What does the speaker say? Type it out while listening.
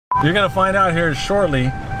You're gonna find out here shortly.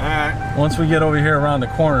 Alright. Once we get over here around the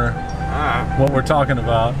corner. Alright. What we're talking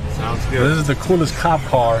about. Sounds good. This is the coolest cop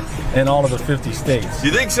car in all of the 50 states.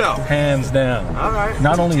 You think so? Hands down. Alright.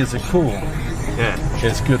 Not only is it cool, yeah,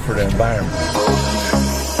 it's good for the environment.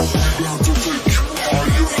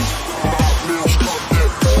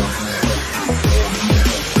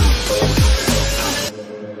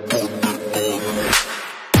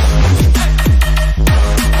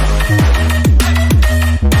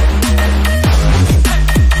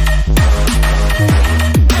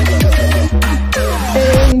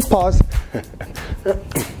 Pause.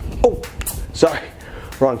 Oh, sorry,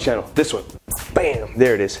 wrong channel. This one. Bam,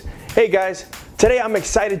 there it is. Hey guys, today I'm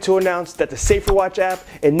excited to announce that the Safer Watch app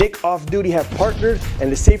and Nick Off Duty have partnered,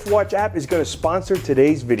 and the Safer Watch app is going to sponsor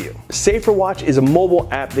today's video. Safer Watch is a mobile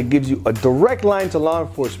app that gives you a direct line to law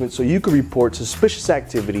enforcement so you can report suspicious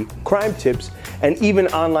activity, crime tips, and even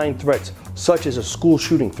online threats, such as a school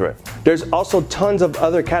shooting threat. There's also tons of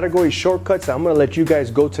other category shortcuts that I'm gonna let you guys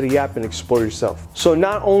go to the app and explore yourself. So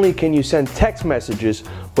not only can you send text messages,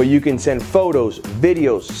 but you can send photos,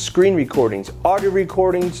 videos, screen recordings, audio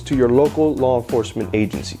recordings to your local law enforcement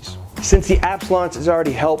agencies. Since the app's launch has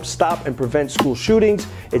already helped stop and prevent school shootings,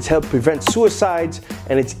 it's helped prevent suicides,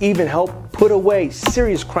 and it's even helped put away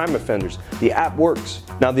serious crime offenders. The app works.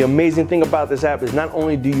 Now the amazing thing about this app is not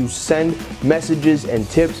only do you send messages and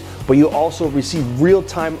tips, but you also receive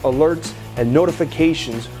real-time alerts and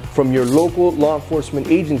notifications from your local law enforcement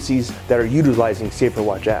agencies that are utilizing Safer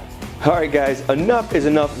Watch app. Alright guys, enough is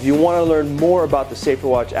enough. If you want to learn more about the Safer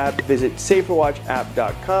Watch app, visit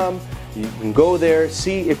saferwatchapp.com. You can go there,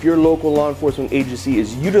 see if your local law enforcement agency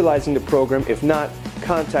is utilizing the program. If not,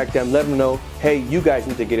 contact them, let them know, hey, you guys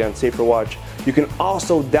need to get on Safer Watch. You can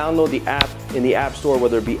also download the app in the App Store,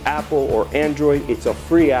 whether it be Apple or Android. It's a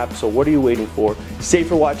free app, so what are you waiting for?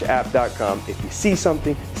 Saferwatchapp.com. If you see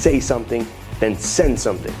something, say something, then send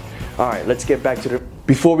something. All right, let's get back to the...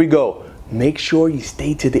 Before we go, make sure you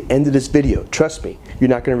stay to the end of this video. Trust me, you're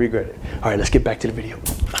not gonna regret it. All right, let's get back to the video.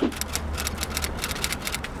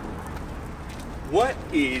 What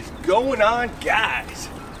is going on, guys?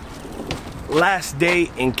 Last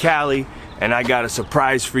day in Cali, and I got a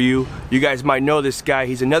surprise for you. You guys might know this guy.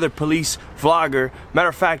 He's another police vlogger. Matter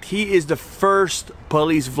of fact, he is the first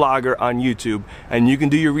police vlogger on YouTube, and you can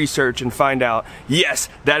do your research and find out, yes,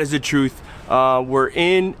 that is the truth. We're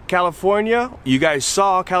in California. You guys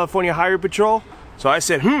saw California Highway Patrol. So I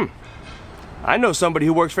said, I know somebody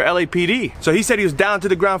who works for LAPD. So he said he was down to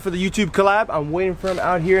the ground for the YouTube collab. I'm waiting for him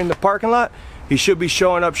out here in the parking lot. He should be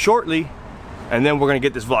showing up shortly, and then we're gonna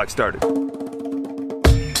get this vlog started.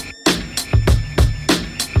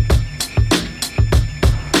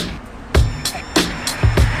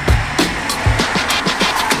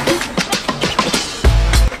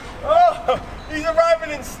 Oh, he's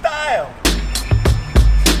arriving in style.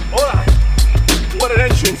 Hold on. What an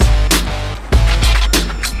entrance.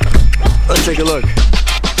 Let's take a look.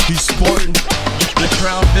 He's sporting the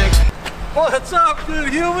Crown Vic. What's up, dude?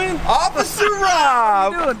 Human? Officer Rob! How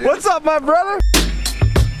you doing, dude? What's up, my brother?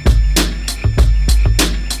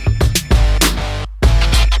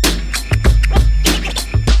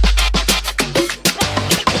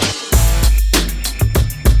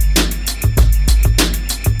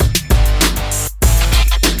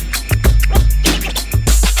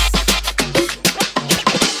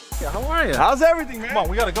 Yeah, how are you? How's everything, man? Come on,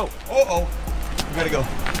 we gotta go. Uh-oh. We gotta go.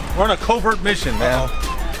 We're on a covert mission, man.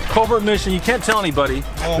 Covert mission. You can't tell anybody.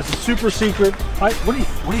 It's a super secret. What do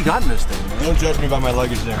you got in this thing, man? Don't judge me by my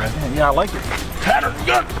luggage there, man. Yeah, I like it. Pattern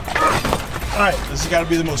gun. All right, this has got to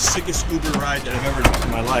be the most sickest Uber ride that I've ever done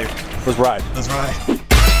in my life. Let's ride. Let's ride.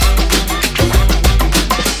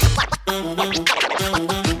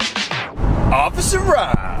 Officer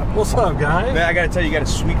Rob. What's up, guys? Man, I gotta tell you, you got a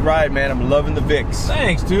sweet ride, man. I'm loving the Vicks.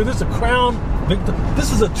 Thanks, dude. This is a Crown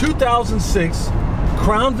This is a 2006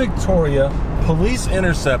 Crown Victoria Police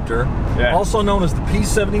Interceptor, also known as the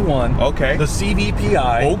P71. Okay. The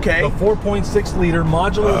CVPI. Okay. The 4.6 liter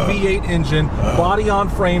modular V8 engine, body on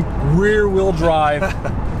frame, rear wheel drive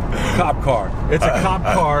cop car. It's a cop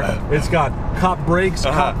car. It's got cop brakes,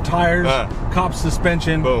 cop tires, cop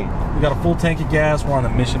suspension. Boom. We got a full tank of gas. We're on a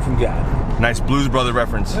mission from God. Nice Blues Brother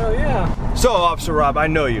reference. Hell yeah. So, Officer Rob, I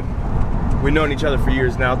know you. We've known each other for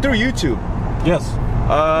years now through YouTube. Yes.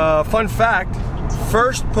 Fun fact,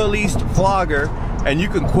 first police vlogger, and you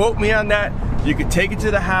can quote me on that. You could take it to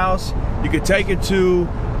the house. You could take it to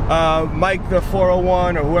Mike the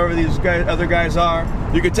 401 or whoever these guys, other guys are.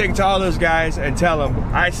 You could take it to all those guys and tell them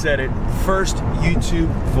I said it. First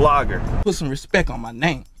YouTube vlogger. Put some respect on my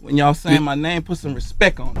name. When y'all saying my name, put some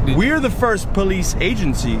respect on it. We're the first police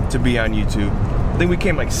agency to be on YouTube. think we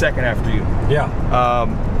came like second after you. Yeah.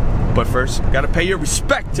 But first, gotta pay your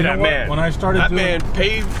respect to You know that what? man. When I started that doing- man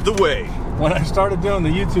paved the way. When I started doing the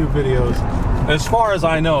YouTube videos, as far as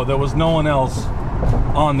I know, there was no one else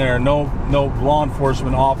on there, no law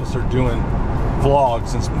enforcement officer doing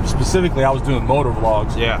vlogs, and specifically I was doing motor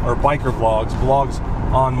vlogs, Yeah. or biker vlogs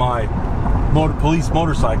on my police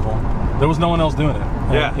motorcycle. There was no one else doing it.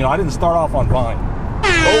 And, Yeah. you know, I didn't start off on Vine.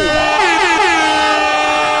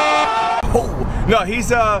 Oh, no, he's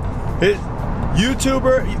his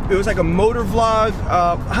YouTuber. It was like a motor vlog.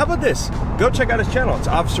 How about this? Go check out his channel. It's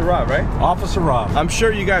Officer Rob, right? Officer Rob. I'm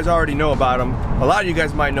sure you guys already know about him. A lot of you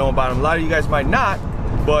guys might know about him. A lot of you guys might not.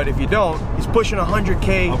 But if you don't, he's pushing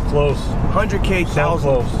 100K. I'm close. 100K, So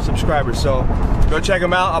close. subscribers. So go check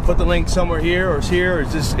him out. I'll put the link somewhere here, or it's here, or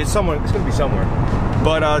it's somewhere. It's gonna be somewhere.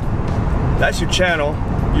 But that's your channel.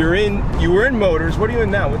 You were in motors. What are you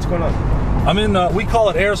in now? What's going on? I'm in, we call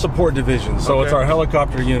it Air Support Division. So Okay. it's our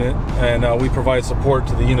helicopter unit, and we provide support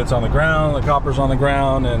to the units on the ground, the coppers on the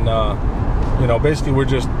ground, and you know, basically we're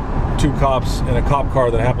just two cops in a cop car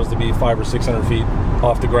that happens to be 500 or 600 feet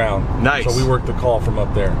off the ground. Nice. So we work the call from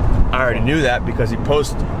up there. I already knew that because he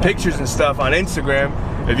posts pictures and stuff on Instagram.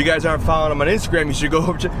 If you guys aren't following him on Instagram, you should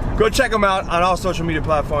go check him out on all social media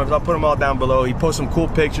platforms. I'll put them all down below. He posts some cool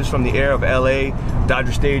pictures from the air of LA,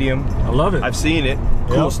 Dodger Stadium. I love it. I've seen it.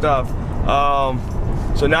 Cool Yep. stuff.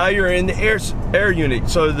 So now you're in the air unit.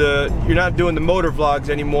 So you're not doing the motor vlogs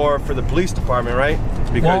anymore for the police department, right?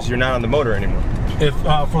 Because Well- you're not on the motor anymore. If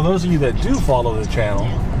for those of you that do follow the channel,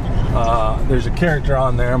 there's a character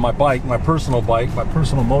on there, my personal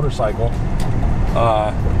motorcycle.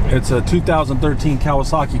 It's a 2013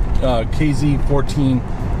 Kawasaki KZ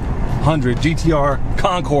 1400 GTR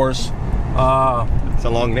Concourse. It's a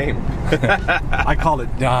long name. I call it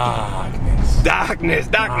Darkness.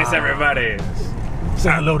 Darkness, everybody.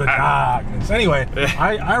 Say hello to darkness. Anyway,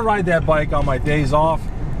 I ride that bike on my days off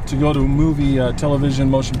to go to movie, television,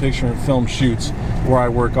 motion picture, and film shoots where I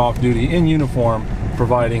work off duty in uniform,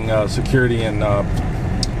 providing security and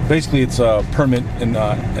basically it's permit and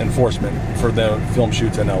enforcement for the film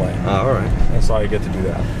shoots in LA. All right. That's how I get to do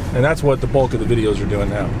that, and that's what the bulk of the videos are doing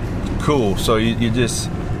now. Cool. So you just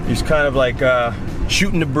kind of like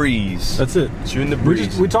shooting the breeze. That's it. Shooting the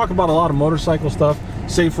breeze. We talk about a lot of motorcycle stuff,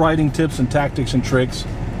 safe riding tips and tactics and tricks,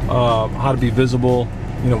 how to be visible,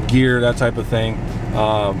 you know, gear, that type of thing.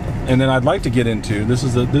 And then I'd like to get into this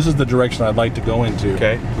is the direction I'd like to go into.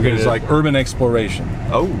 Okay. It's like urban exploration.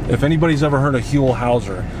 Oh. If anybody's ever heard of Huell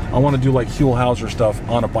Hauser, I want to do like Huell Hauser stuff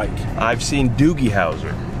on a bike. I've seen Doogie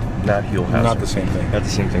Howser, not Huell Hauser. Not the same thing. Not the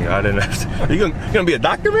same thing. I didn't have to. You gonna be a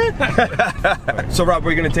doctor, man? So Rob, where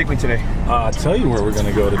are you gonna take me today? I'll tell you where we're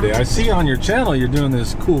gonna go today. I see on your channel you're doing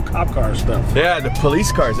this cool cop car stuff. Yeah, the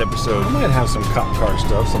police cars episode. I might have some cop car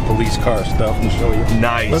stuff, some police car stuff to show you.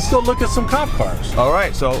 Nice. Let's go look at some cop cars. All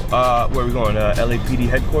right. So where are we going? LAPD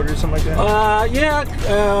headquarters, something like that?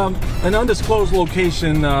 Yeah, an undisclosed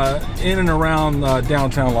location in and around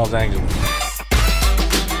downtown Los Angeles.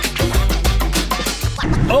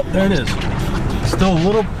 Oh, there it is. Still a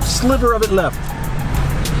little sliver of it left.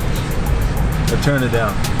 I turned it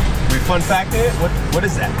down. We fun fact it. What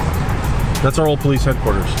is that? That's our old police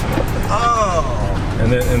headquarters. Oh.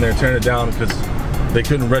 And they're tearing it down because they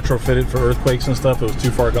couldn't retrofit it for earthquakes and stuff. It was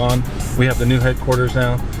too far gone. We have the new headquarters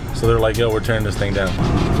now. So they're like, yo, we're tearing this thing down.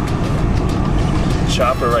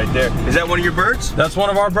 Chopper right there. Is that one of your birds? That's one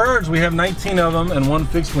of our birds. We have 19 of them and one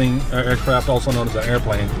fixed wing aircraft, also known as an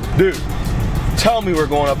airplane. Dude, tell me we're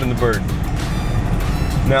going up in the bird.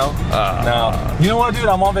 No? Now, you know what, dude?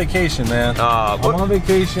 I'm on vacation, man. I'm on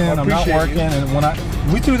vacation. I'm not appreciate working. you.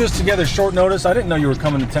 And we threw this together short notice. I didn't know you were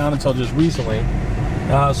coming to town until just recently.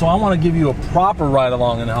 So I want to give you a proper ride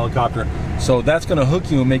along in a helicopter. So that's going to hook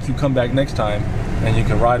you and make you come back next time, and you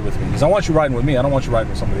can ride with me. Because I want you riding with me. I don't want you riding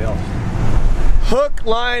with somebody else. Hook,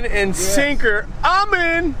 line, and sinker. I'm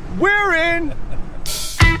in. We're in.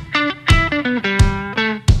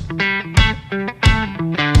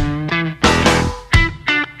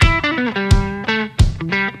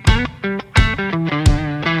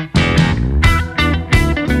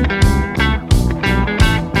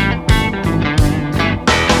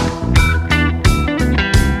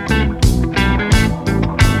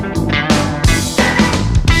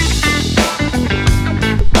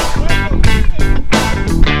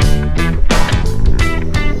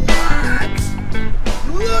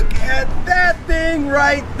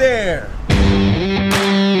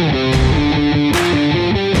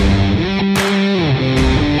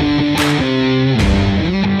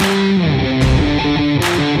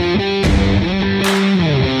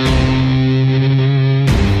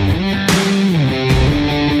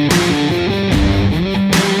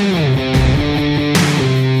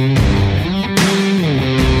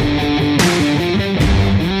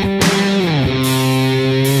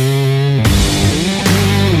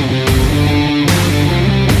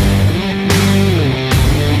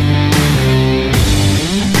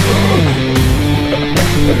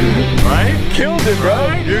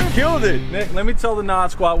 it. Nick, let me tell the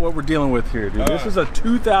Nod Squad what we're dealing with here, dude. This is a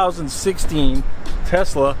 2016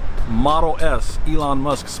 Tesla Model S Elon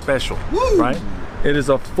Musk special, right? It is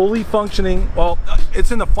a fully functioning, well,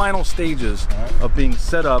 it's in the final stages of being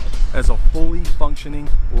set up as a fully functioning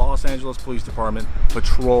Los Angeles Police Department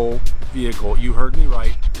patrol vehicle. You heard me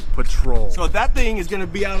right, patrol. So that thing is gonna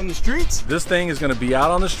be out on the streets? This thing is gonna be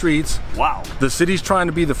out on the streets. Wow. The city's trying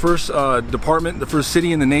to be the first department, the first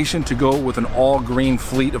city in the nation to go with an all-green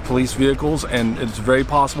fleet of police vehicles, and it's very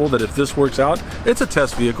possible that if this works out, it's a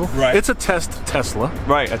test vehicle. Right. It's a test Tesla.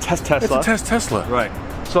 Right, a test Tesla. It's a test Tesla. Right.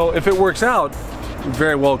 So if it works out, we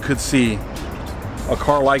very well could see a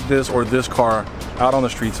car like this or this car out on the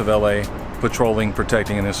streets of LA patrolling,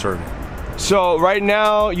 protecting, and serving. So right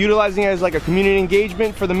now, utilizing it as like a community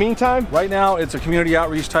engagement for the meantime? Right now, it's a community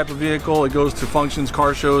outreach type of vehicle. It goes to functions,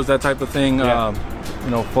 car shows, that type of thing. Yeah.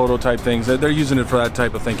 You know, photo type things. They're using it for that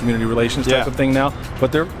type of thing, community relations type of thing now.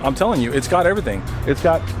 But I'm telling you, it's got everything. It's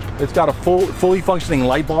got a fully functioning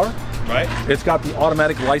light bar. Right. It's got the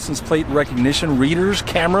automatic license plate recognition readers,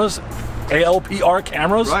 cameras, ALPR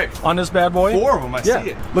cameras on this bad boy. 4 of them, I see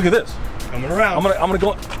it. Look at this. Coming around. I'm gonna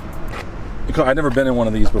go. I've never been in one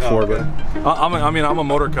of these before, but I'm a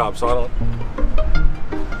motor cop, so I don't.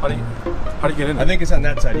 How do you get in there? I think it's on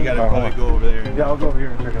that side. You gotta probably go over there. Yeah, I'll go over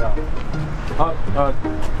here and check it out.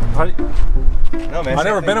 No, man. I've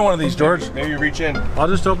never been in one of these, George. Maybe you reach in. I'll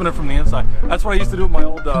just open it from the inside. That's what I used to do with my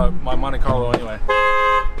old my Monte Carlo anyway.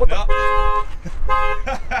 What the?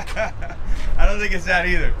 I don't think it's that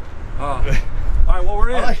either. All right, well, we're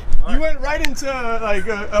in. You went right into like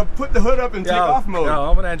put the hood up and take off mode. Yeah,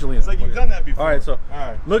 I'm an Angelina. It's like you've done that before. All right, so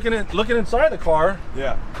looking inside the car.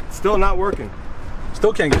 Yeah, still not working.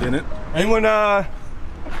 Still can't get in it. Anyone? Oh,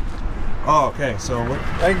 okay. So what?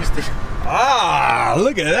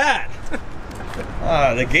 Look at that.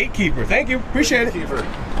 The gatekeeper. Thank you. Appreciate it.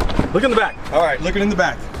 Look in the back. All right, looking in the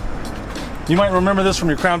back. You might remember this from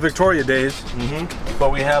your Crown Victoria days,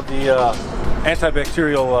 but we have the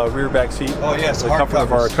antibacterial rear back seat. Oh yes, for the comfort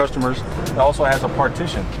of our customers. It also has a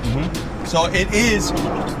partition. So it is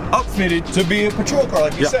upfitted to be a patrol car,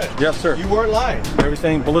 like you said. Yes, sir. You weren't lying.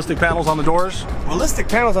 Everything, ballistic panels on the doors. Ballistic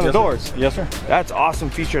panels on the doors. Sir. Yes, sir. That's an awesome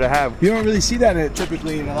feature to have. You don't really see that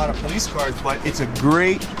typically in a lot of police cars, but it's a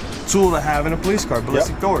great tool to have in a police car.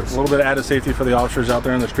 Ballistic doors. A little bit of added safety for the officers out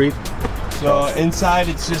there in the street. So inside,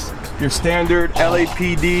 it's just your standard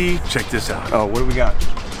LAPD. Check this out. Oh, what do we got?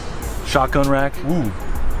 Shotgun rack. Ooh.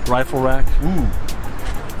 Rifle rack. Ooh.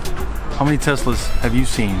 How many Teslas have you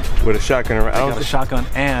seen with a shotgun rack? I got a shotgun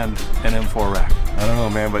and an M4 rack. I don't know,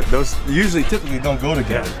 man, but those typically don't go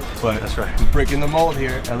together. Yeah. But that's right. Breaking the mold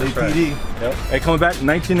here, LAPD. Right. Yep. Hey, coming back,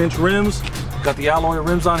 19-inch rims. Got the alloy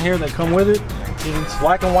rims on here that come with it.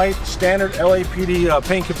 Black and white, standard LAPD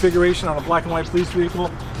paint configuration on a black and white police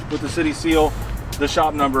vehicle with the city seal, the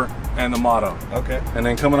shop number, and the motto. Okay. And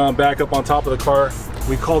then coming on back up on top of the car,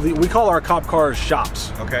 we call our cop cars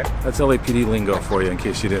shops. Okay. That's LAPD lingo for you, in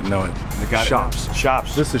case you didn't know it. Shops.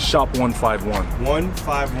 Shops. This is shop 151.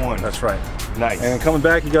 151. That's right. Nice. And then coming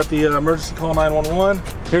back, you got the emergency call 911.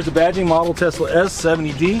 Here's the badging, model Tesla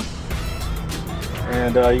S70D.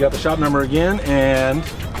 And you got the shop number again, and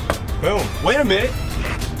boom. Wait a minute.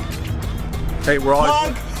 Hey, we're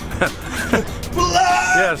always.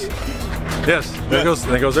 Yes. Yes. There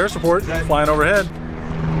goes air support flying overhead.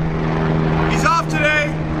 He's off today.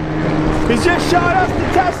 He's just shot us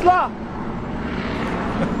the Tesla.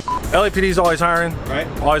 LAPD's always hiring. Right.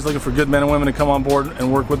 Always looking for good men and women to come on board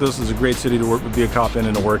and work with us. It's a great city to work, be a cop in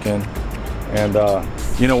and to work in. And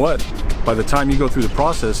you know what? By the time you go through the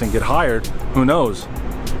process and get hired, who knows?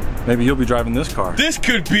 Maybe you'll be driving this car. This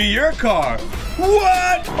could be your car.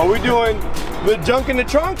 What? Are we doing the junk in the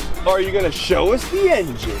trunk? Or are you gonna show us the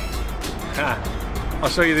engine? I'll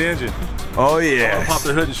show you the engine. Oh yeah. I'll pop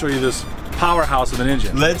the hood and show you this powerhouse of an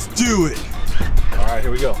engine. Let's do it. All right,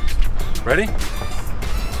 here we go. Ready?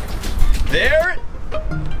 There.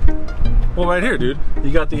 Well, right here, dude.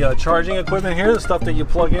 You got the charging equipment here, the stuff that you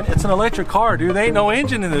plug in. It's an electric car, dude. There ain't no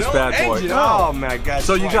engine in this bad boy. Engine. Oh my God.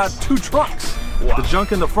 So you got 2 trunks. Wow. The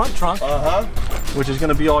junk in the front trunk, which is going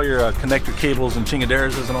to be all your connector cables and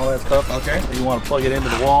chingaderas and all that stuff. Okay. You want to plug it into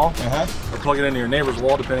the wall, or plug it into your neighbor's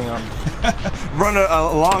wall, depending on. Run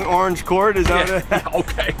a long orange cord, is that it? Yeah,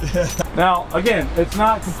 okay. Now, again, it's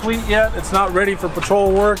not complete yet. It's not ready for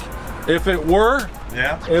patrol work. If it were,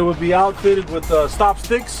 it would be outfitted with stop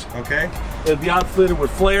sticks. Okay. It'd be outfitted with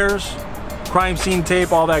flares, crime scene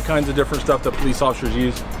tape, all that kinds of different stuff that police officers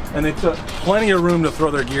use. And they took plenty of room to throw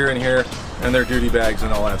their gear in here and their duty bags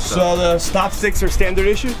and all that stuff. So the stop sticks are standard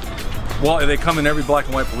issue? Well, they come in every black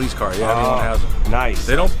and white police car. Yeah, everyone has them. Nice.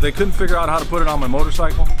 They couldn't figure out how to put it on my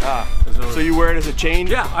motorcycle. So you wear it as a chain?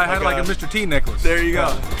 Yeah, I had like a Mr. T necklace. There you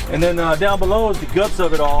go. And then down below is the guts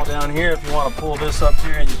of it all down here. If you want to pull this up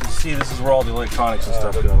here, and you can see this is where all the electronics and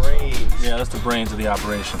stuff goes. Brains. Yeah, that's the brains of the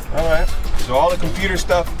operation. All right. So all the computer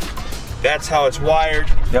stuff, that's how it's wired.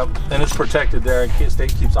 Yep, and it's protected there. It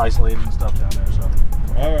keeps isolated and stuff down there. So.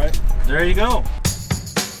 All right. There you go.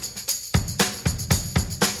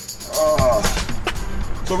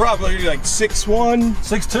 So Rob, are you like 6'1"?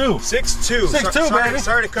 6'2". 6'2". 6'2", baby.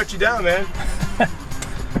 Sorry to cut you down, man.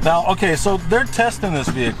 Now, okay, so they're testing this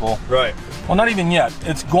vehicle. Right. Well, not even yet.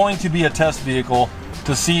 It's going to be a test vehicle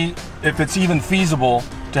to see if it's even feasible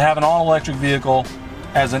to have an all-electric vehicle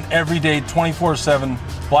as an everyday 24/7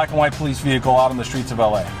 black and white police vehicle out on the streets of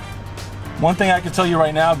LA. One thing I can tell you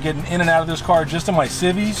right now, getting in and out of this car just in my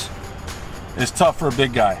civvies is tough for a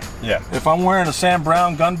big guy. Yeah. If I'm wearing a Sam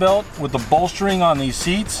Brown gun belt with the bolstering on these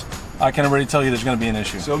seats, I can already tell you there's going to be an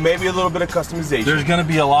issue. So maybe a little bit of customization. There's going to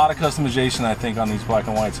be a lot of customization, I think, on these black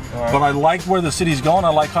and whites. All right. But I like where the city's going. I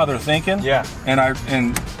like how they're thinking. Yeah.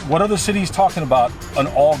 And what other city's talking about an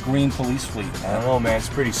all-green police fleet, I man? don't know, man. It's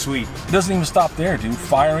pretty sweet. It doesn't even stop there, dude.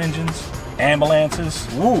 Fire engines, ambulances.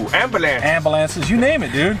 Ooh, ambulance. Ambulances, you name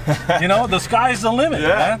it, dude. You know, the sky's the limit,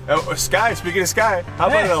 Yeah. man. Oh, sky. Speaking of sky, how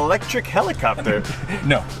about an electric helicopter?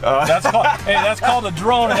 No, that's called a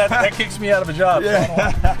drone, and that kicks me out of a job.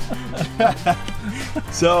 Yeah.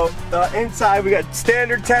 So inside we got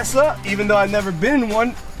standard Tesla, even though I've never been in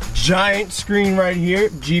one. Giant screen right here,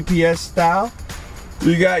 GPS style.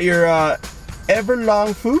 You got your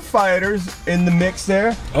Everlong Foo Fighters in the mix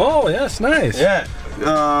there. Oh, yes, nice. Yeah.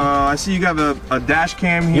 I see you have a dash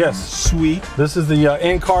cam here. Yes. Sweet. This is the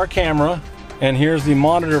in-car camera, and here's the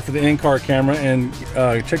monitor for the in-car camera, and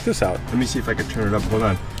check this out. Let me see if I can turn it up. Hold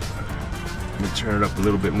on. Let me turn it up a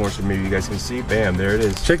little bit more so maybe you guys can see. Bam, there it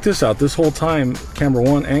is. Check this out. This whole time, camera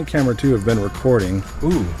 1 and camera 2 have been recording.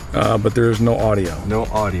 Ooh. But there is no audio. No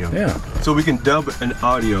audio. Yeah. So we can dub an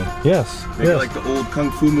audio. Yes. Maybe yes. like the old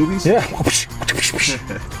kung fu movies. Yeah.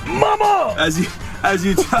 Mama. As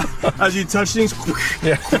you touch things.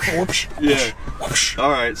 Yeah. Yeah.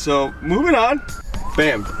 All right. So moving on.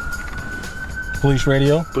 Bam. Police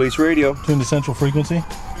radio. Police radio. Tune to central frequency.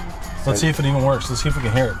 Let's see if it even works. Let's see if we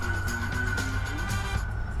can hear it.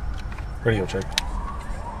 Radio check.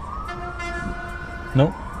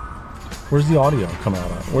 Nope. Where's the audio come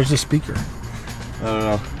out of? Where's the speaker? I don't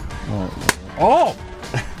know. Oh!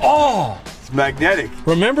 Oh! It's magnetic.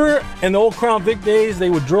 Remember in the old Crown Vic days,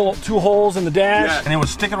 they would drill 2 holes in the dash Yeah. and they would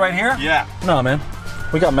stick it right here? Yeah. No, man.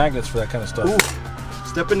 We got magnets for that kind of stuff. Ooh.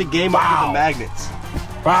 Step in the game up with the magnets.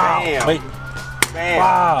 Wow. Bam. Wait. Bam.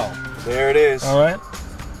 Wow. There it is. All right.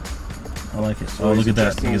 I like it. Oh, look at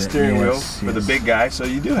that. Adjusting the steering wheel for the big guy, so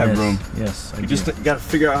you do have room. Yes. You just got to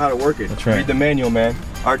figure out how to work it. That's right. Read the manual, man.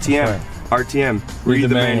 RTM. That's RTM. Read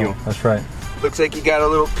the manual. That's right. Looks like you got a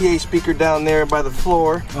little PA speaker down there by the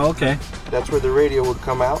floor. Oh, okay. That's where the radio would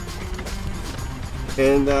come out.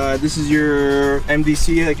 And this is your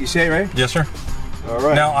MDC, like you say, right? Yes, sir. All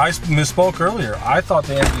right. Now, I misspoke earlier. I thought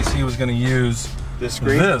the MDC was going to use this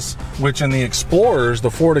screen? This, which in the Explorers, the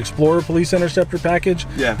Ford Explorer Police Interceptor package,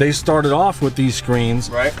 yeah, they started off with these screens,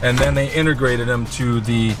 right, and then they integrated them to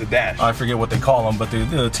the dash. I forget what they call them, but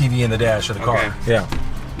the TV in the dash of the car. Yeah.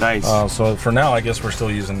 Nice. So for now, I guess we're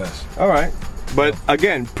still using this. All right. But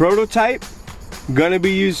again, prototype, gonna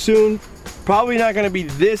be used soon. Probably not gonna be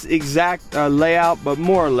this exact layout, but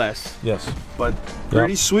more or less. Yes. But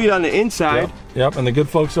pretty sweet on the inside. Yep, and the good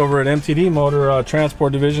folks over at MTD Motor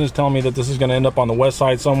Transport Division is telling me that this is gonna end up on the west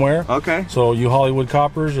side somewhere. Okay. So you Hollywood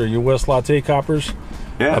coppers or you West Latte coppers,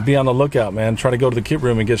 be on the lookout, man. Try to go to the kit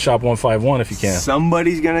room and get Shop 151 if you can.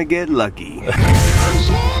 Somebody's gonna get lucky.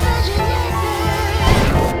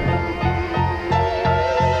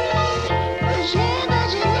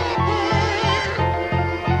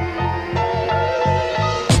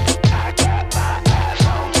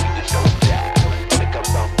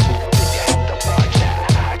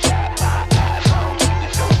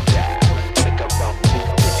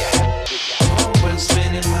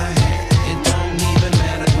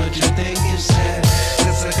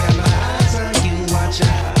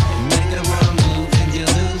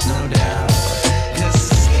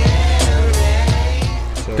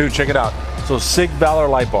 Dude, check it out. So SIG Valor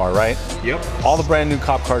light bar, right? Yep. All the brand new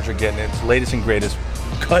cop cars are getting it. It's latest and greatest,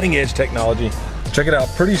 cutting edge technology. Check it out,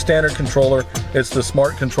 pretty standard controller. It's the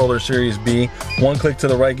Smart Controller Series B. 1 click to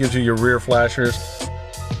the right gives you your rear flashers.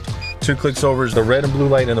 2 clicks over is the red and blue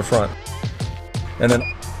light in the front. And then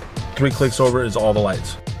 3 clicks over is all the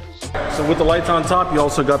lights. So with the lights on top, you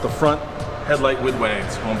also got the front headlight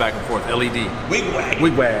wigwags going back and forth, LED. Wigwag.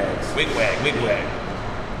 Wigwags. Wigwag,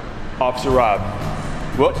 wigwag. Officer Rob,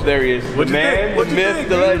 Well, there he is. The man, the myth,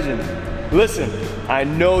 the legend. Listen, I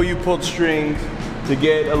know you pulled strings to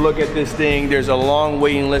get a look at this thing. There's a long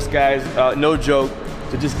waiting list, guys. No joke.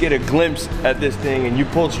 To just get a glimpse at this thing, and you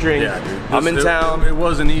pulled strings. Yeah, dude. I'm in town. It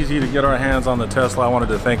wasn't easy to get our hands on the Tesla. I wanted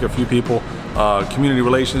to thank a few people. Community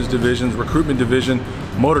Relations Divisions, Recruitment Division,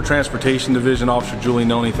 Motor Transportation Division, Officer Julie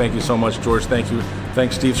Noni, thank you so much. George, thank you.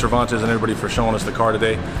 Thanks Steve Cervantes and everybody for showing us the car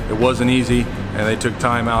today. It wasn't easy, and they took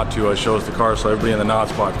time out to show us the car so everybody in the Nod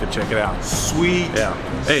Squad could check it out. Sweet. Yeah.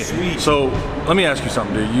 Hey, sweet. So let me ask you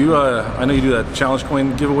something, dude. You, I know you do that challenge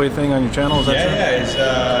coin giveaway thing on your channel. Is that true?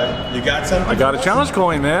 Yeah. You got something? I got a challenge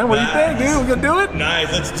coin, man. What do you think, dude? We gonna do it?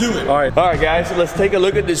 Nice. Let's do it. All right, guys. So let's take a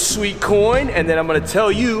look at this sweet coin, and then I'm gonna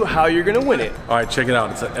tell you how you're gonna win it. All right, check it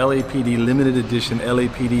out. It's an LAPD limited edition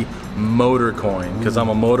LAPD motor coin. Because I'm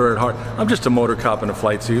a motor at heart. I'm just a motor cop in a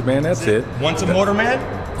flight suit, man. That's it. Once a motor man?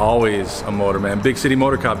 Always a motor man. Big city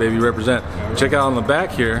motor cop, baby, represent. Check out on the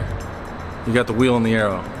back here. You got the wheel and the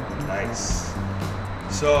arrow. Nice.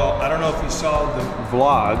 So I don't know if you saw the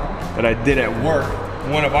vlog that I did at work.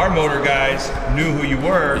 One of our motor guys knew who you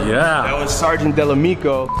were. Yeah. That was Sergeant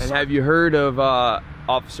Delamico. And have you heard of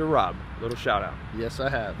Officer Rob? Little shout out. Yes, I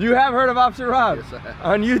have. You have heard of Officer Rob? Yes, I have.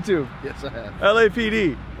 On YouTube? Yes, I have.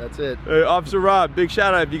 LAPD. That's it. Officer Rob, big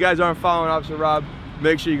shout out. If you guys aren't following Officer Rob,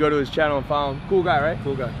 make sure you go to his channel and follow him. Cool guy, right?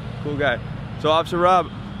 Cool guy. Cool guy. So Officer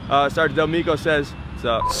Rob, Sergeant Delamico says, what's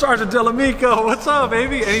up? Sergeant Delamico, what's up,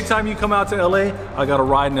 baby? Anytime you come out to LA, I got a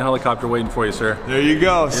ride in a helicopter waiting for you, sir. There you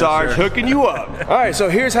go, Sarge, hooking you up. All right, so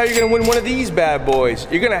here's how you're gonna win one of these bad boys.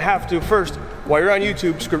 You're gonna have to first, while you're on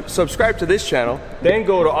YouTube, subscribe to this channel, then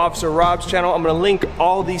go to Officer Rob's channel. I'm gonna link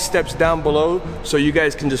all these steps down below so you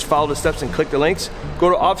guys can just follow the steps and click the links. Go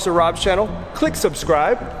to Officer Rob's channel, click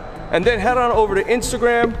subscribe, and then head on over to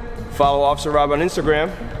Instagram, follow Officer Rob on Instagram,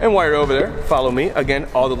 and while you're over there, follow me. Again,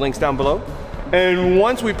 all the links down below. And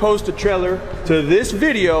once we post a trailer to this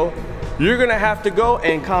video, you're gonna have to go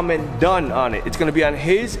and comment done on it. It's gonna be on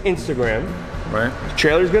his Instagram. Right. The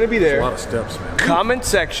trailer's gonna be there. A lot of steps, man. Comment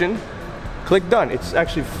section, click done. It's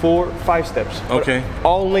actually 4, 5 steps. Okay.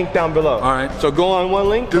 All linked down below. All right. So go on one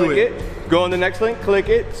link, Do click it. Go on the next link, click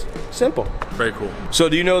it. It's simple. Very cool. So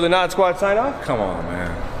do you know the Nod Squad sign off? Come on,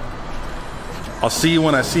 man. I'll see you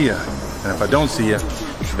when I see you. And if I don't see you,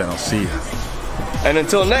 then I'll see you. And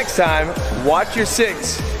until next time, watch your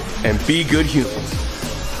 6 and be good humans.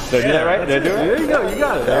 Did I do that right? Did I do it? There you go, you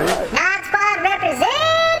got it. Nod Squad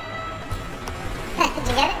represent! Did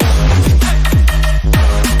you get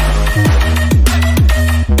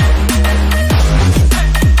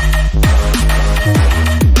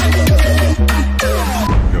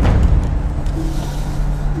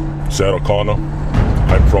it? Sarah Connor,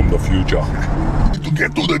 I'm from the future.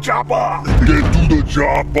 Get to the chopper! Get to the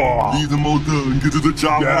chopper! Leave the motor and get to the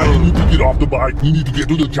chopper. Yeah, you need to get off the bike. You need to get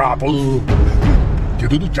to the chopper. Get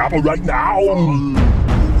to the chopper right now!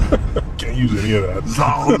 Can't use any of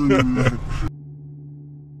that.